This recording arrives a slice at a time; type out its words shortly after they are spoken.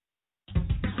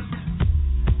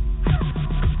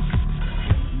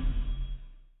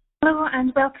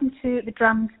and welcome to the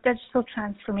Drum's Digital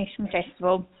Transformation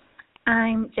Festival.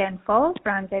 I'm Jen Faull,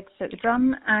 brand editor at the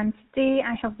Drum, and today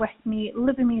I have with me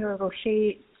Lubomira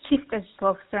Rochet, Chief Digital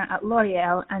Officer at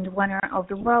L'Oreal and winner of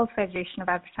the World Federation of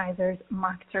Advertisers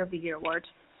Marketer of the Year Award.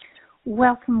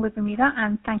 Welcome, Lubomira,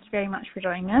 and thank you very much for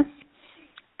joining us.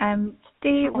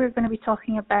 Today we're going to be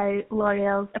talking about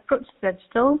L'Oreal's approach to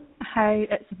digital, how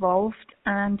it's evolved,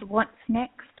 and what's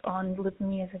next on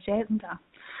Lubomira's agenda.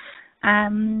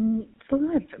 So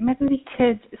Lub, maybe we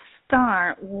could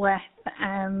start with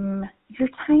your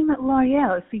time at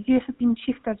L'Oreal. So you have been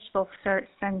Chief Digital Officer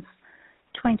since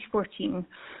 2014.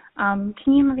 Can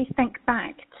you maybe think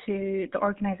back to the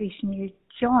organisation you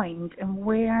joined and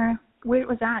where it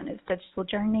was at in its digital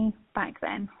journey back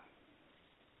then?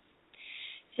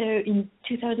 So in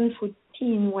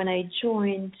 2014, when I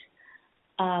joined,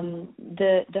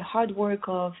 the hard work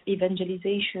of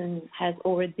evangelization has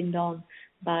already been done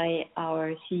by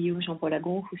our CEO, Jean-Paul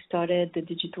Agon, who started the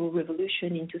digital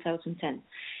revolution in 2010.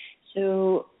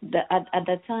 So at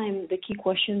that time, the key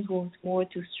questions was more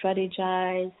to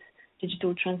strategize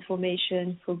digital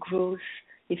transformation for growth,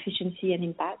 efficiency, and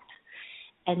impact.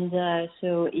 And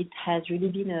so it has really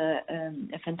been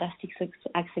a fantastic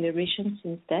acceleration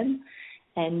since then.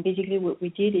 And basically what we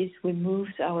did is we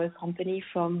moved our company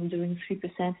from doing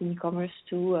 3% in e-commerce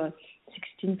to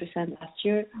 16% last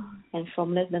year, and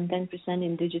from less than 10%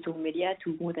 in digital media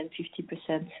to more than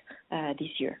 50% this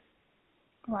year.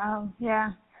 Wow,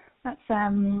 yeah, that's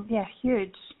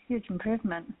huge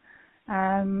improvement.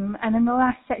 And in the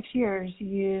last 6 years,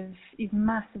 you've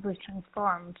massively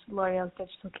transformed L'Oreal's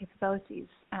digital capabilities.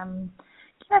 Can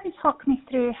you maybe talk me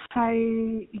through how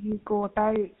you go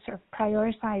about sort of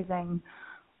prioritising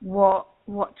what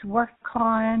to work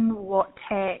on, what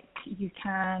tech you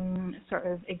can sort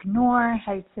of ignore,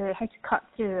 how to cut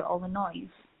through all the noise?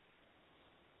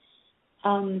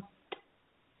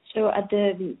 So at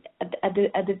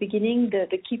the beginning,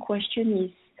 the key question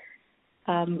is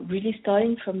really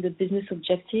starting from the business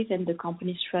objective and the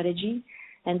company strategy.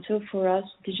 And so for us,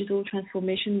 digital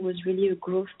transformation was really a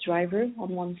growth driver on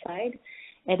one side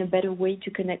and a better way to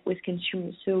connect with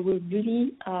consumers. So we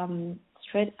really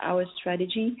spread our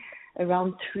strategy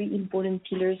around three important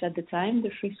pillars at the time.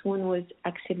 The first one was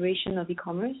acceleration of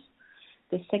e-commerce.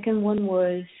 The second one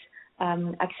was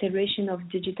acceleration of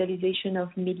digitalization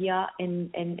of media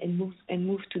and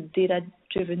move to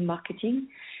data-driven marketing.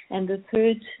 And the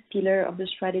third pillar of the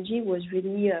strategy was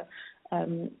really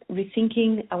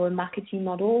rethinking our marketing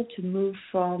model to move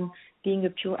from being a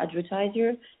pure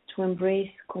advertiser to embrace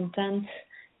content,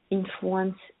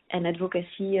 influence, and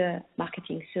advocacy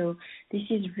marketing. So this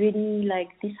has been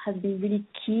really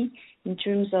key in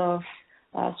terms of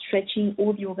stretching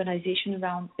all the organization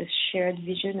around a shared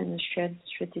vision and a shared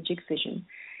strategic vision.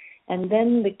 And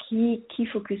then the key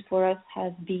focus for us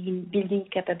has been building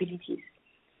capabilities.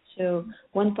 So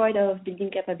one part of building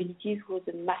capabilities was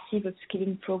a massive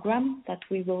upskilling program that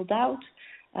we rolled out,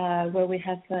 where we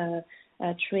have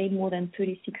trained more than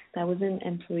 36,000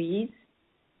 employees.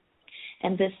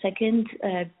 And the second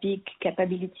big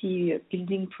capability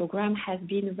building program has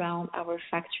been around our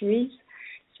factories.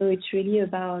 So it's really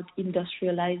about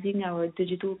industrializing our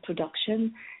digital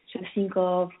production. So think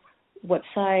of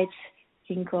websites,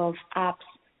 think of apps,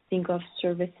 think of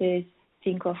services,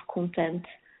 think of content,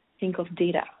 think of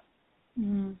data.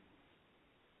 Mm.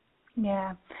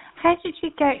 Yeah. How did you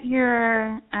get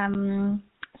your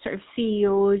sort of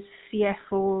CEOs,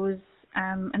 CFOs,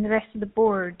 and the rest of the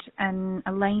board in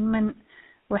alignment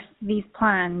with these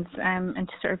plans, and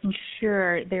to sort of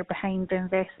ensure they're behind the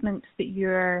investments that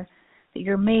you're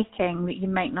making that you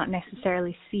might not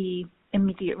necessarily see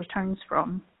immediate returns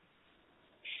from?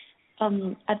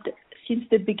 Since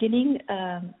the beginning,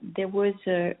 there was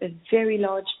a very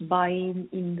large buy-in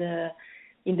in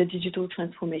the digital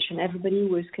transformation. Everybody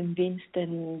was convinced,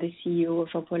 and the CEO of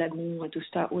Jean-Paul Agon to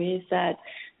start with, that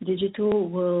digital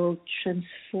will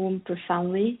transform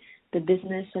profoundly the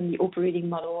business and the operating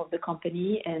model of the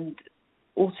company and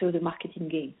also the marketing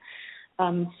game.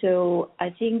 So I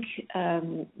think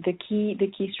the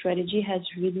key strategy has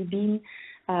really been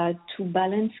to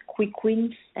balance quick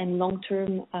wins and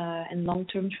long-term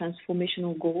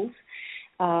transformational goals,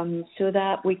 so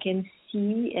that we can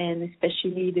see, and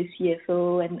especially the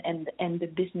CFO and the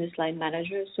business line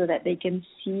managers, so that they can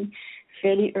see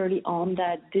fairly early on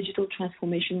that digital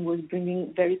transformation was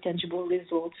bringing very tangible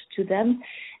results to them.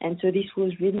 And so this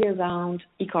was really around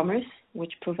e-commerce,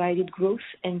 which provided growth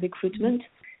and recruitment,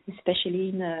 especially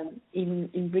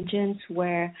in regions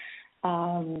where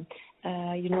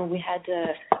we had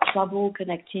trouble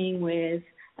connecting with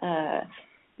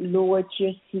lower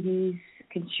tier cities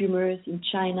consumers in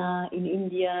China, in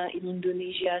India, in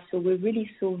Indonesia. So we really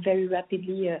saw very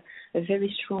rapidly a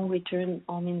very strong return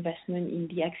on investment in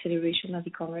the acceleration of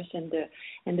e-commerce and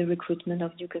the recruitment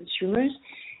of new consumers.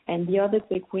 And the other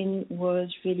quick win was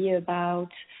really about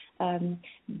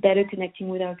better connecting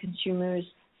with our consumers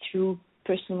through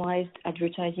personalized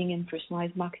advertising and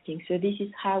personalized marketing. So this is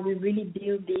how we really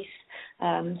build this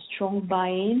strong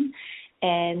buy-in,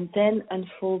 and then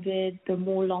unfolded the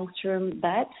more long-term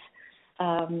bets.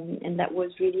 And that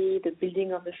was really the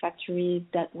building of the factory,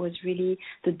 that was really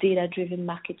the data-driven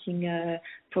marketing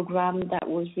program, that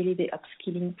was really the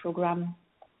upskilling program,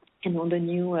 and all the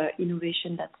new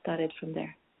innovation that started from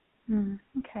there.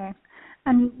 Okay.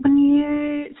 And when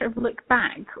you sort of look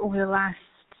back over the last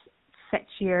 6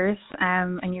 years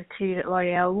in your career at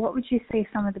L'Oréal, what would you say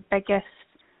some of the biggest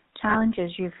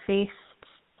challenges you've faced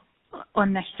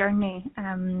on this journey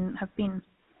have been?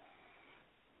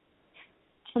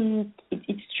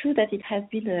 It's true that it has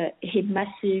been a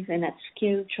massive and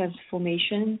at-scale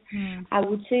transformation. I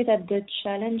would say that the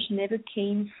challenge never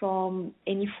came from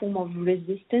any form of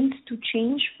resistance to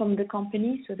change from the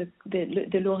company. So the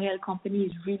L'Oréal company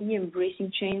is really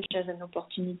embracing change as an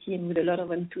opportunity and with a lot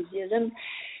of enthusiasm.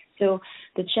 So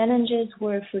the challenges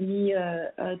were for me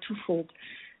twofold.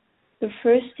 The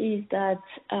first is that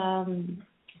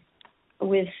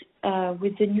with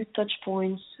the new touch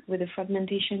points, with the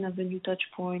fragmentation of the new touch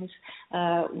points,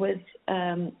 with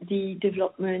the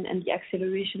development and the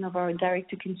acceleration of our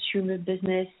direct-to-consumer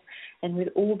business, and with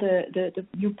all the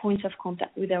new points of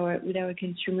contact with our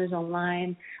consumers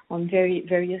online on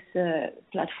various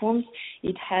platforms,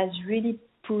 it has really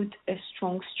put a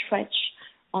strong stretch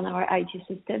on our IT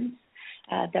systems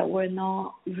that were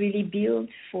not really built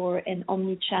for an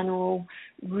omni-channel,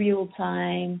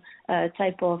 real-time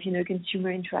type of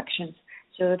consumer interactions.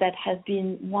 So that has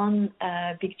been one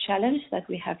big challenge that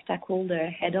we have tackled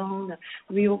head-on,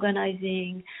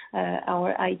 reorganizing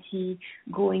our IT,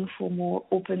 going for more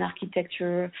open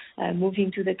architecture,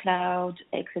 moving to the cloud,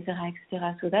 etc.,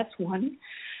 etc. So that's one.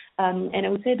 And I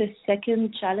would say the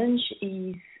second challenge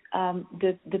is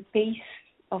the pace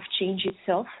of change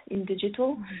itself in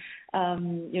digital.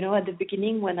 At the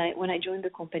beginning when I joined the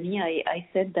company, I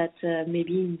said that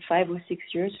maybe in 5 or 6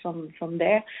 years from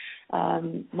there,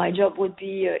 my job would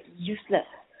be useless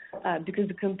because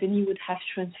the company would have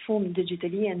transformed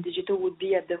digitally, and digital would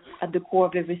be at the core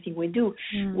of everything we do,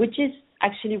 which is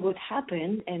actually what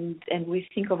happened, and we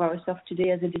think of ourselves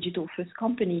today as a digital first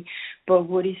company. But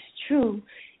what is true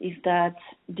is that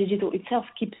digital itself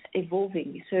keeps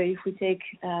evolving. So if we take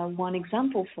one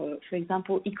example, for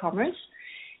example, e-commerce,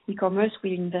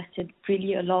 we invested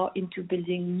really a lot into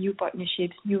building new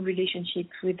partnerships, new relationships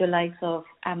with the likes of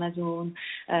Amazon,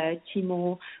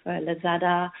 Tmall,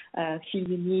 Lazada, Feel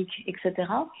Unique,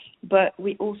 etc. But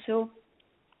we also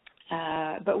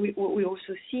what we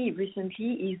also see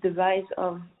recently is the rise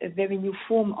of a very new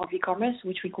form of e-commerce,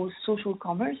 which we call social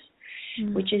commerce,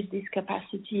 which is this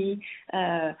capacity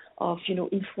of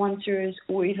influencers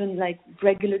or even like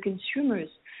regular consumers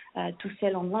to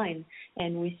sell online.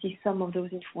 And we see some of those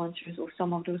influencers or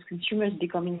some of those consumers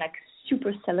becoming like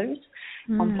super sellers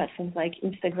on platforms like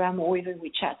Instagram or even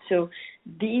WeChat. So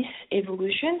this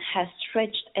evolution has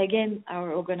stretched again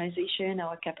our organization,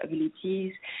 our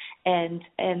capabilities, and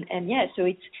yeah, so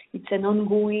it's an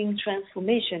ongoing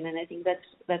transformation, and I think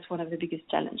that's one of the biggest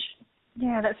challenges.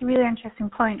 Yeah, that's a really interesting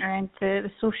point around the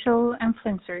social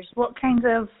influencers.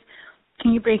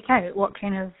 Can you break out what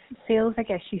kind of sales, I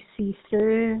guess, you see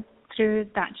through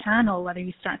that channel, whether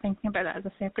you start thinking about that as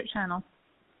a separate channel?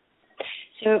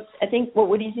 So I think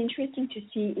what is interesting to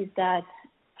see is that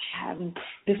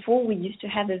before we used to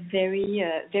have a very,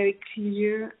 very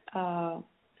clear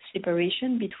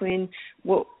separation between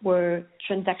what were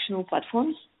transactional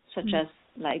platforms, such as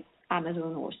like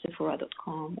Amazon or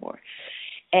Sephora.com,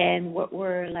 and what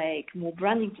were like more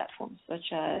branding platforms,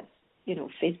 such as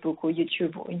Facebook or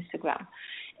YouTube or Instagram.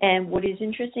 And what is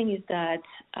interesting is that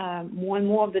more and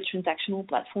more of the transactional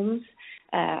platforms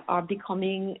are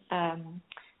becoming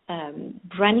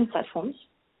branding platforms.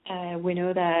 We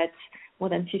know that more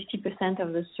than 50%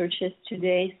 of the searches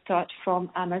today start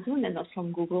from Amazon and not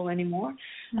from Google anymore.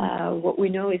 What we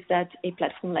know is that a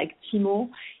platform like Tmall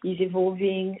is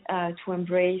evolving to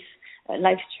embrace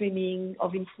live streaming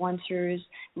of influencers,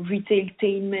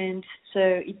 retailtainment.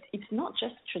 So it's not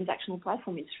just a transactional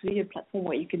platform, it's really a platform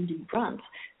where you can build brands.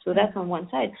 So that's on one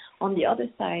side. On the other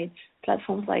side,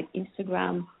 platforms like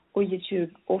Instagram or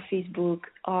YouTube or Facebook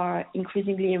are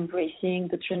increasingly embracing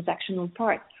the transactional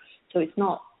part. So it's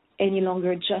not any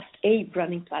longer just a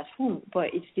branding platform, but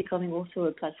it's becoming also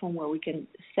a platform where we can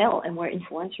sell and where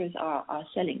influencers are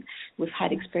selling. We've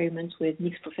had experiments with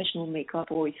NYX Professional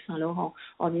Makeup or Saint Laurent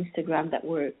on Instagram that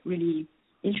were really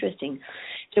interesting.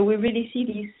 So we really see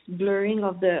this blurring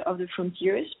of the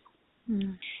frontiers,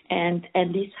 and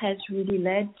this has really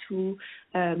led to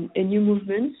a new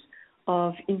movement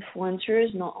of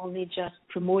influencers, not only just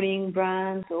promoting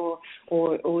brands or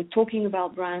talking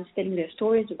about brands, telling their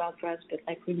stories about brands, but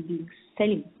like really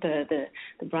selling the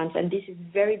brands. And this is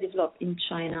very developed in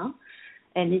China,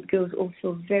 and it goes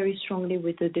also very strongly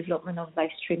with the development of live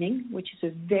streaming, which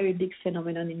is a very big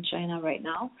phenomenon in China right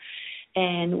now.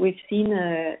 And we've seen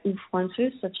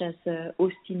influencers such as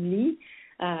Austin Lee,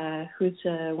 who's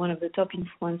one of the top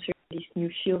influencers in this new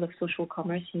field of social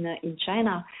commerce in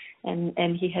China,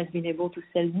 and he has been able to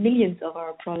sell millions of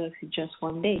our products in just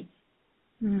one day.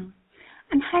 And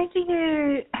how do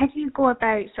you go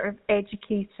about sort of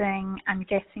educating and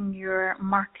getting your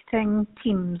marketing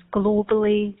teams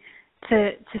globally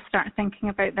to start thinking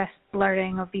about this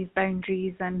blurring of these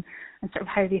boundaries and sort of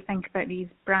how they think about these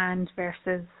brand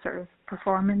versus sort of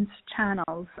performance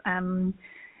channels?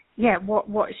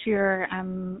 What's your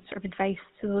sort of advice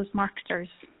to those marketers?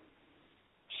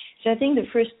 So I think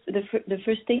the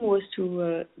first thing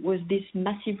was this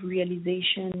massive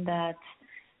realization that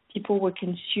people were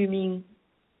consuming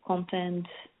content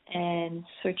and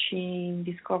searching,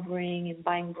 discovering, and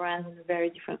buying brands in a very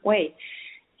different way,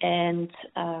 and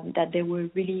that they were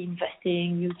really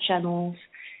investing in new channels,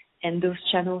 and those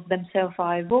channels themselves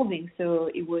are evolving. So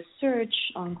it was search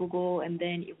on Google, and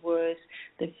then it was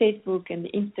the Facebook and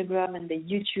the Instagram and the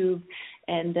YouTube,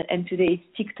 and today it's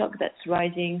TikTok that's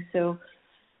rising. So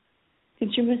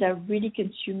consumers are really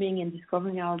consuming and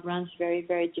discovering our brands very,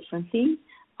 very differently.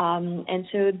 And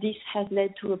so this has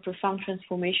led to a profound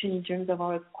transformation in terms of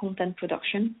our content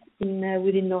production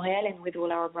within L'Oréal and with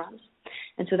all our brands.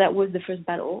 And so that was the first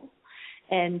battle.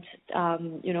 And,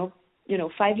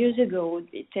 5 years ago,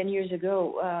 10 years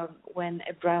ago, when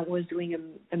a brand was doing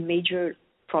a major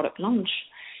product launch,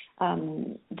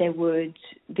 they would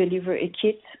deliver a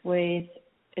kit with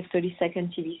a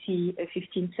 30-second TVC, a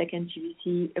 15-second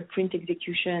TVC, a print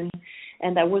execution,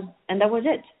 and that was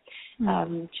it.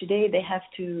 Today they have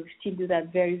to still do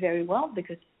that very, very well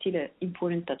because it's still an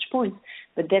important touch point,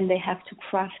 but then they have to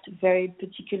craft very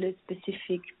particular,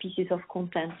 specific pieces of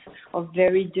content of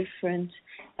very different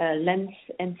lengths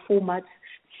and formats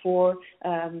for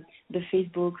the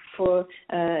Facebook, for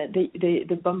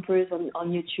the bumpers on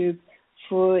YouTube,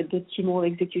 for the Tmall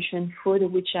execution, for the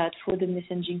WeChat, for the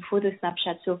messaging, for the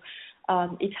Snapchat. So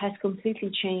it has completely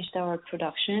changed our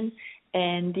production,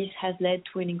 and this has led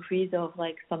to an increase of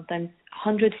like sometimes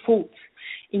 100-fold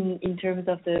in terms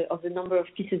of the number of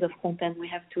pieces of content we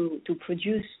have to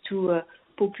produce to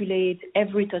populate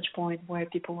every touch point where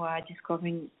people are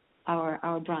discovering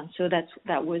our brand. So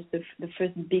that was the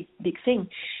first big thing.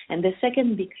 And the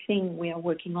second big thing we are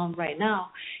working on right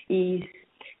now is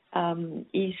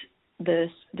the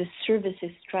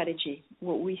services strategy.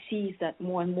 What we see is that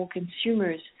more and more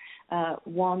consumers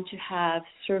want to have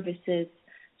services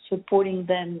supporting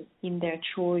them in their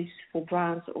choice for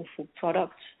brands or for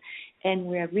products. And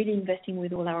we are really investing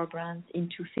with all our brands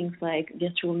into things like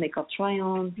virtual makeup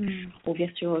try-ons or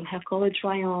virtual hair color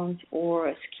try-ons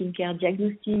or skincare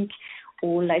diagnostic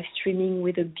or live streaming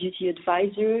with a beauty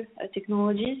advisor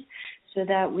technologies, so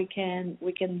that we can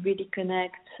really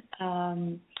connect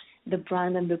the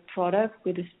brand and the product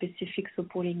with a specific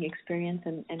supporting experience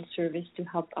and service to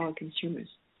help our consumers.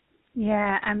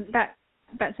 Yeah, and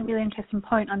that's a really interesting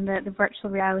point on the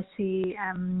virtual reality,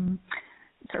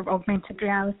 sort of augmented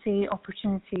reality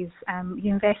opportunities.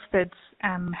 You invested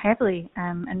heavily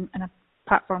in a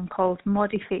platform called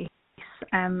Modiface,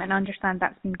 and I understand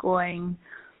that's been going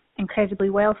incredibly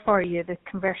well for you. The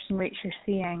conversion rates you're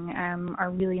seeing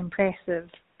are really impressive.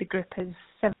 The group is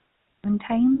 7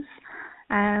 times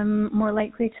more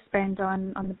likely to spend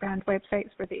on the brand websites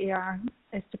where the AR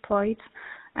is deployed.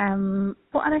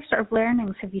 What other sort of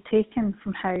learnings have you taken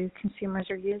from how consumers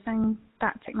are using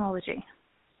that technology?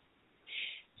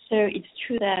 So it's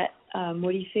true that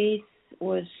Modiface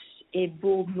was a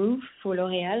bold move for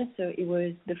L'Oréal. So it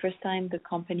was the first time the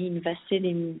company invested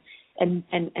in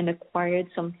and acquired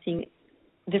something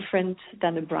different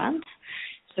than a brand.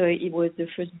 So it was the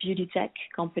first beauty tech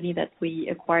company that we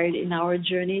acquired in our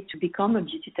journey to become a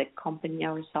beauty tech company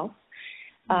ourselves.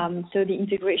 So the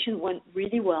integration went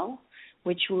really well,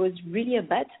 which was really a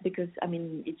bet because, I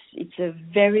mean, it's a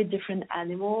very different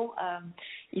animal.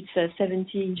 It's 70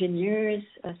 engineers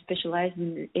specialized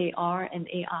in AR and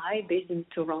AI based in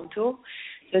Toronto.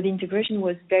 So the integration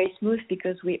was very smooth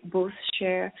because we both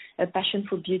share a passion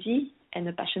for beauty and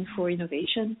a passion for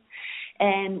innovation.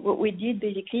 And what we did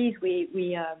basically is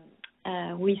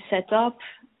we set up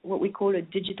what we call a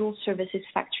digital services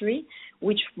factory,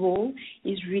 which role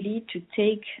is really to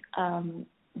take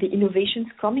the innovations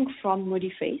coming from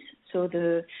Modiface, so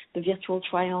the virtual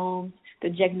try-on, the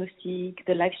diagnostic,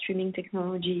 the live streaming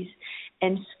technologies,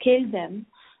 and scale them,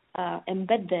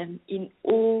 embed them in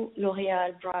all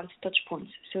L'Oréal brand touchpoints.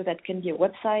 So that can be a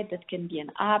website, that can be an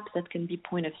app, that can be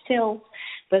point of sale,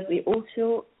 but we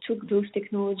also took those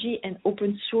technology and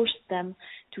open sourced them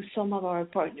to some of our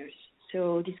partners.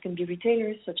 So this can be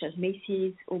retailers such as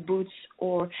Macy's or Boots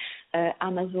or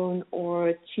Amazon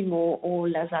or Timo or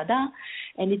Lazada.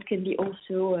 And it can be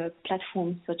also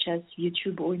platforms such as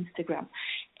YouTube or Instagram.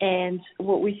 And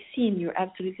what we've seen, you're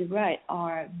absolutely right,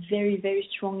 are very, very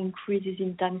strong increases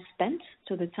in time spent.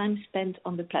 So the time spent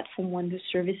on the platform when the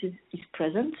service is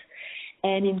present,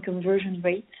 and in conversion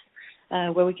rates,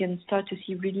 where we can start to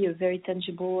see really a very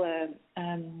tangible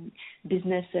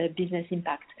business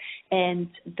impact. And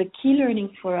the key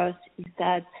learning for us is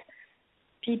that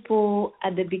people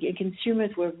at the beginning,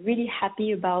 consumers were really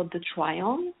happy about the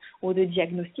try-on or the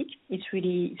diagnostic. It's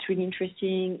really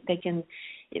interesting.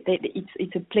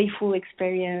 It's a playful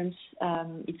experience.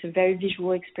 It's a very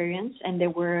visual experience, and they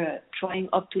were trying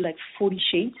up to like 40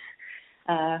 shades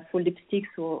for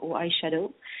lipsticks or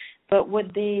eyeshadow. But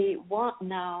what they want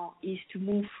now is to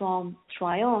move from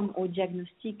try-on or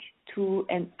diagnostic to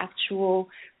an actual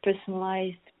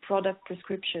personalized product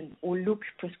prescription or look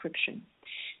prescription.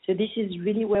 So this is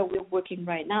really where we're working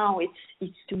right now.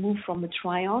 It's to move from a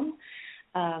try-on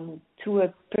to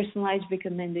a personalized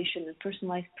recommendation, a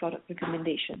personalized product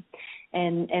recommendation.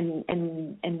 And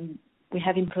we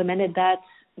have implemented that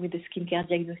with the skincare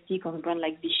diagnostic on a brand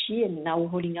like Vichy, and now we're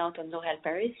rolling out on L'Oréal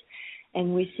Paris.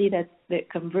 And we see that the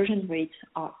conversion rates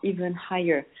are even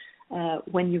higher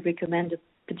when you recommend a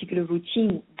particular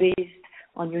routine based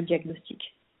on your diagnostic.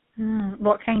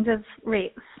 What kind of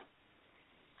rates,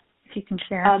 if you can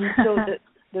share?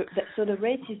 So the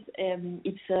rate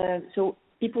is so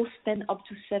people spend up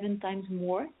to 7 times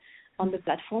more on the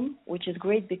platform, which is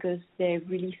great because they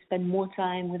really spend more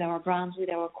time with our brands, with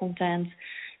our content.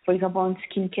 For example, on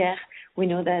skincare, we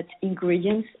know that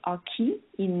ingredients are key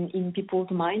in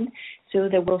people's mind. So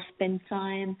they will spend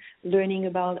time learning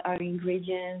about our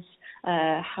ingredients,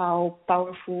 how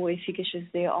powerful, efficacious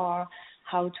they are,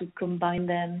 how to combine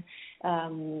them.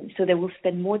 So they will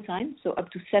spend more time, so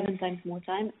up to 7 times more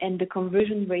time. And the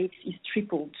conversion rate is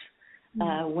tripled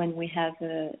when we have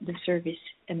the service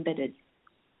embedded.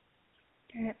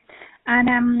 Okay.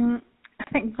 And I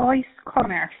think voice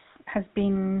commerce has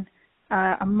been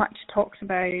a much talked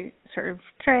about sort of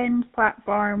trend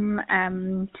platform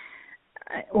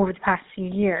over the past few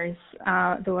years,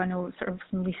 though I know sort of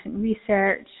some recent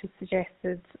research has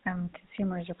suggested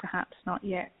consumers are perhaps not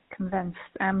yet convinced.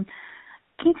 Can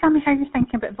you tell me how you're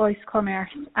thinking about voice commerce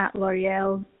at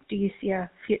L'Oréal? Do you see a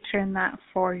future in that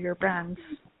for your brands?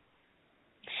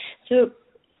 So,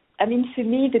 I mean, for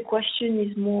me, the question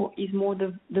is more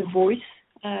the voice.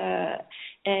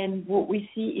 And what we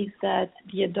see is that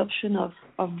the adoption of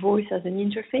voice as an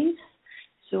interface,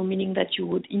 so meaning that you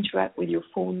would interact with your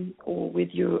phone or with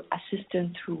your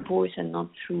assistant through voice and not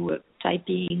through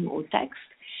typing or text.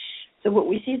 So what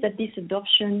we see is that this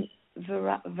adoption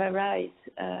varies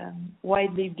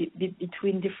widely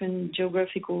between different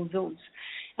geographical zones.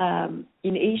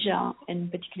 In Asia and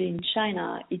particularly in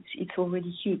China, it's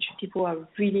already huge. People are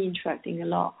really interacting a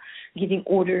lot, giving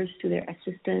orders to their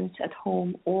assistants at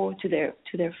home or to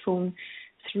their phone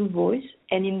through voice.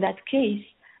 And in that case,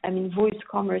 I mean, voice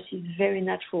commerce is very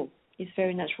natural. It's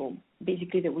very natural.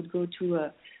 Basically, they would go to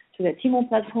the Timo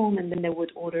platform and then they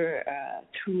would order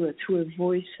through a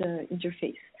voice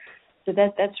interface. So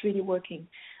that's really working.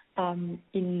 In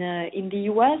the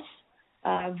US,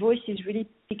 voice is really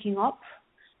picking up.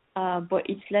 But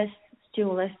it's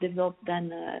still less developed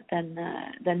than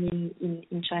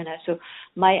in China. So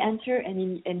my answer,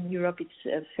 and in Europe,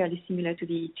 it's fairly similar to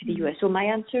the US. So my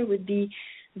answer would be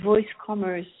voice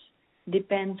commerce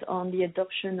depends on the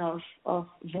adoption of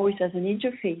voice as an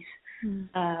interface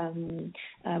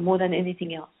more than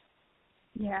anything else.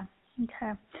 Yeah.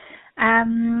 Okay.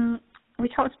 We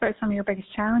talked about some of your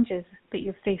biggest challenges that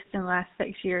you've faced in the last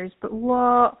 6 years, but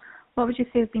what would you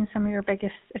say have been some of your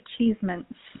biggest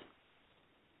achievements?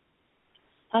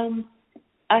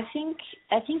 I think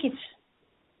it's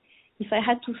if I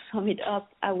had to sum it up,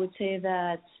 I would say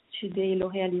that today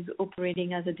L'Oréal is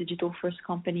operating as a digital-first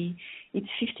company. It's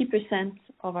 50%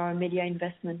 of our media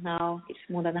investment now. It's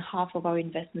more than half of our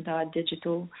investment are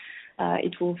digital.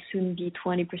 It will soon be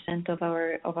 20% of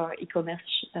our e-commerce.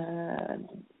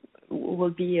 Will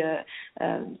be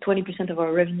 20% of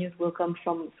our revenues will come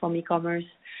from e-commerce.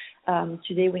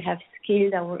 Today we have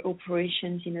scaled our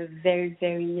operations in a very,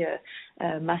 very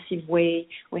massive way.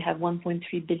 We have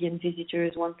 1.3 billion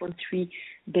visitors, 1.3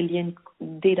 billion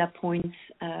data points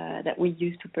that we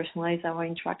use to personalize our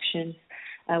interactions.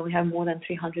 We have more than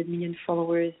 300 million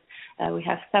followers. We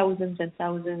have thousands and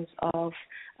thousands of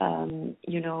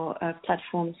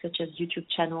platforms such as YouTube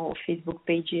channel, Facebook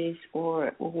pages,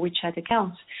 or WeChat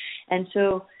accounts. And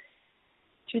so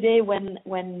today, when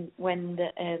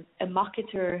a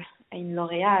marketer in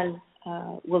L'Oréal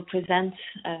will present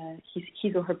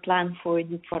his or her plan for a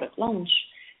new product launch,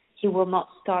 he will not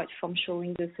start from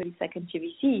showing the 30-second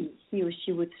TVC. He or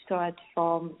she would start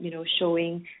from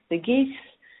showing the GIFs,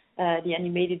 the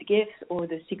animated GIFs, or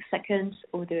the 6 seconds,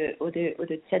 or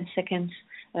the 10 seconds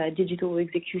digital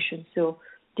execution. So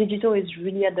digital is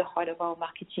really at the heart of our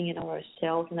marketing and our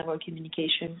sales and our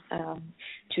communication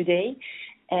today.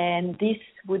 And this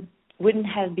wouldn't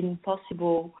have been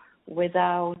possible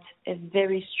without a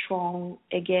very strong,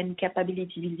 again,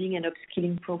 capability building and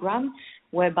upskilling program,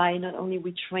 whereby not only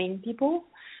we train people,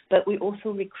 but we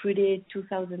also recruited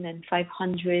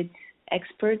 2,500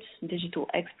 experts, digital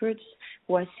experts,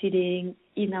 who are sitting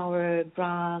in our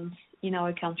brands, in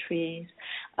our countries,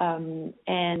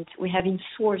 and we have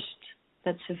insourced.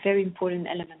 That's a very important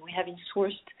element. We have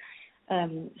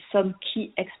insourced some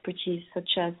key expertise, such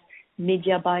as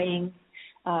media buying,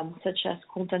 such as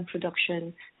content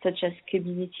production, such as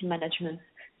community management,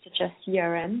 such as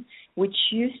CRM, which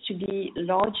used to be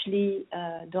largely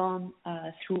done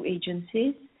through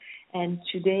agencies. And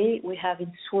today we have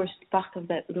insourced part of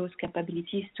those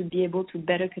capabilities to be able to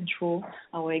better control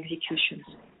our executions.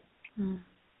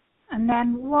 And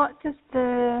then what does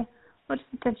the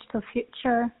digital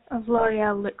future of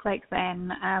L'Oréal look like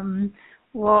then?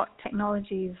 What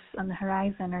technologies on the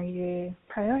horizon are you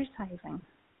prioritizing?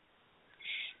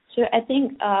 So I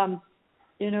think,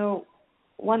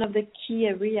 one of the key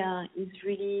areas is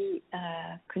really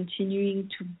continuing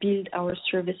to build our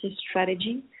services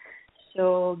strategy.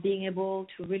 So being able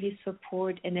to really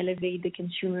support and elevate the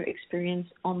consumer experience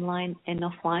online and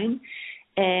offline.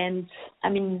 And I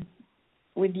mean,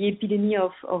 with the epidemic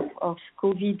of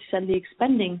COVID sadly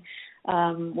expanding,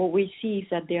 what we see is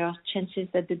that there are chances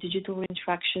that the digital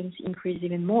interactions increase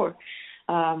even more.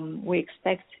 We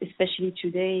expect, especially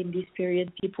today in this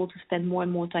period, people to spend more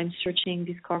and more time searching,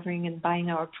 discovering, and buying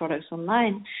our products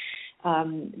online.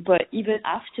 But even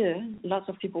after, lots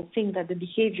of people think that the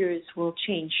behaviors will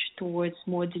change towards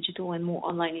more digital and more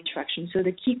online interaction. So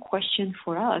the key question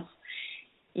for us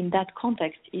in that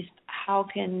context is how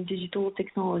can digital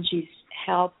technologies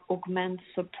help augment,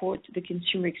 support the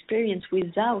consumer experience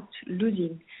without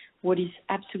losing what is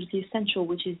absolutely essential,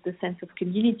 which is the sense of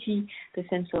community, the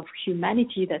sense of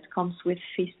humanity that comes with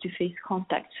face-to-face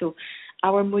contact. So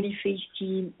our Modiface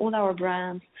team, all our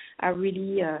brands are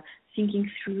really thinking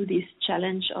through this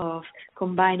challenge of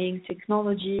combining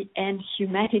technology and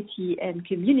humanity and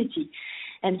community.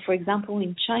 And for example,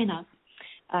 in China,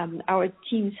 our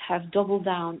teams have doubled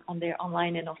down on their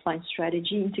online and offline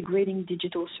strategy, integrating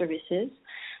digital services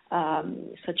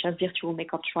such as virtual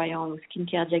makeup try-on,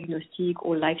 skincare diagnostic,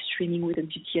 or live streaming with the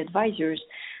beauty advisors.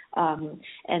 And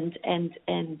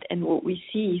what we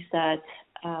see is that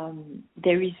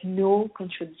there is no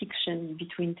contradiction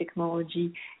between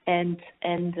technology and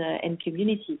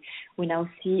community. We now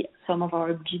see some of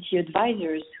our beauty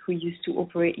advisors who used to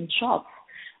operate in shops,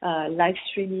 live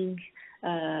streaming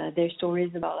their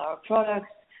stories about our products,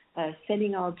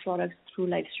 selling our products through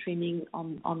live streaming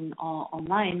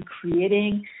online,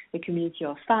 creating a community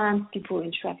of fans, people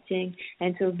interacting,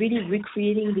 and so really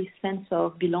recreating this sense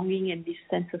of belonging and this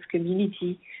sense of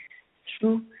community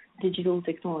through digital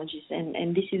technologies.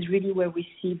 And this is really where we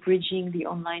see bridging the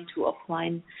online to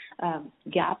offline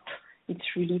gap.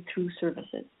 It's really through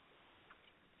services.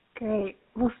 Great.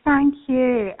 Well, thank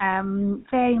you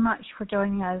very much for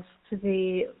joining us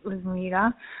today,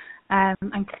 Lubomira.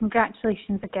 And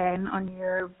congratulations again on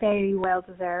your very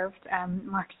well-deserved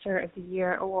Marketer of the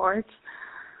Year award.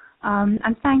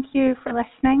 And thank you for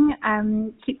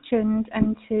listening. Keep tuned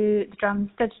into the Drum's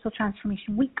Digital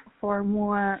Transformation Week for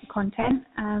more content.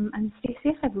 And stay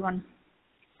safe, everyone.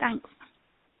 Thanks.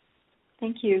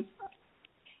 Thank you.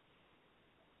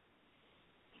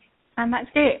 And that's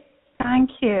great. Thank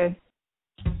you.